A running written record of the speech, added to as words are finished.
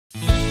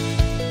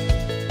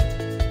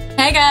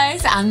Hey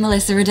guys, I'm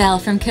Melissa Riddell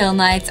from Cool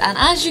Nights, and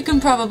as you can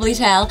probably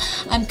tell,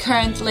 I'm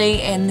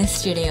currently in the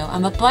studio.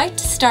 I'm about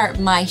to start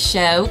my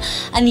show,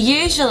 and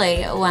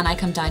usually when I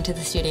come down to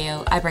the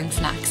studio I bring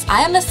snacks.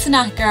 I am a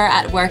snacker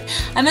at work.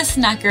 I'm a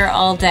snacker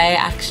all day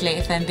actually,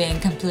 if I'm being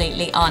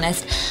completely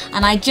honest,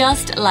 and I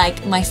just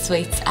like my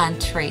sweets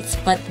and treats.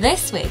 But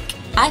this week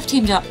I've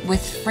teamed up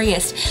with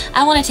Freest.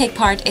 I want to take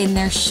part in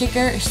their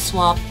Sugar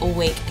Swap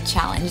Week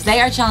challenge.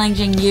 They are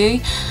challenging you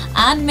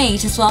and me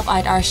to swap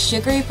out our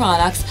sugary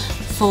products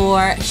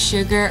for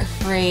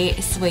sugar-free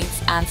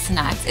sweets and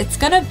snacks. It's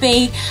gonna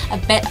be a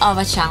bit of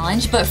a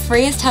challenge, but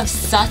Freest have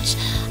such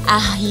a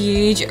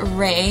huge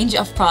range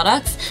of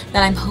products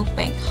that I'm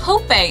hoping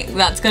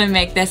that's gonna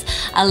make this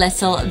a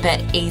little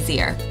bit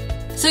easier.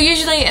 So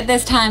usually at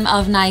this time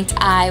of night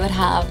I would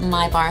have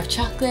my bar of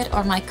chocolate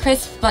or my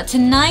crisp, but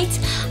tonight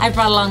I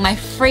brought along my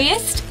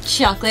Freest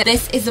chocolate.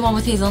 This is the one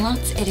with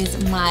hazelnuts. It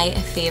is my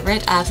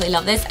favourite. I absolutely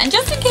love this. And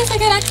just in case I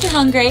get extra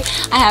hungry,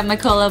 I have my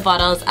cola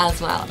bottles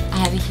as well. I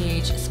have a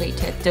huge sweet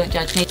tooth, don't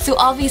judge me. So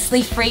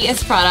obviously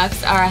Freest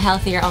products are a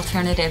healthier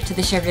alternative to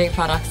the sugary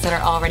products that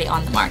are already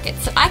on the market.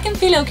 So I can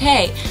feel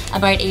okay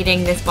about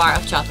eating this bar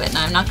of chocolate.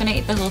 Now I'm not going to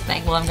eat the whole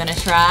thing, well I'm going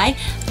to try,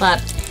 but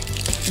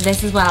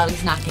this is what I'll be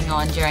snacking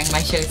on during my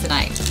show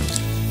tonight.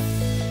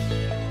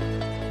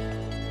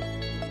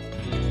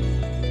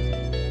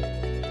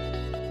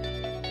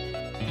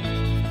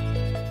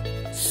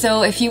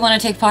 So if you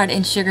want to take part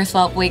in Sugar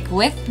Swap Week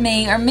with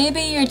me, or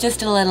maybe you're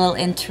just a little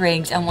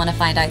intrigued and want to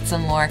find out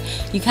some more,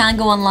 you can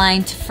go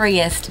online to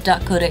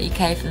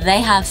freest.co.uk.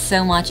 They have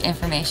so much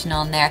information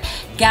on there.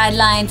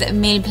 Guidelines,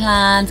 meal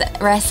plans,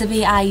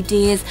 recipe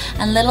ideas,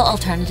 and little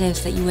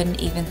alternatives that you wouldn't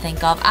even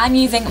think of. I'm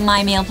using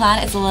my meal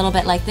plan. It's a little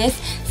bit like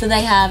this. So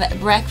they have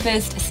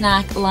breakfast,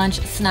 snack, lunch,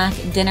 snack,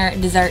 dinner,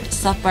 dessert,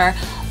 supper.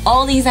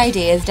 All these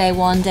ideas, day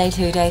 1, day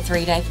 2, day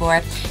 3, day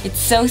 4. It's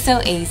so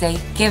easy.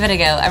 Give it a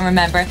go, and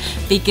remember,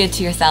 be good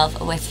to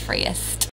yourself with Freest.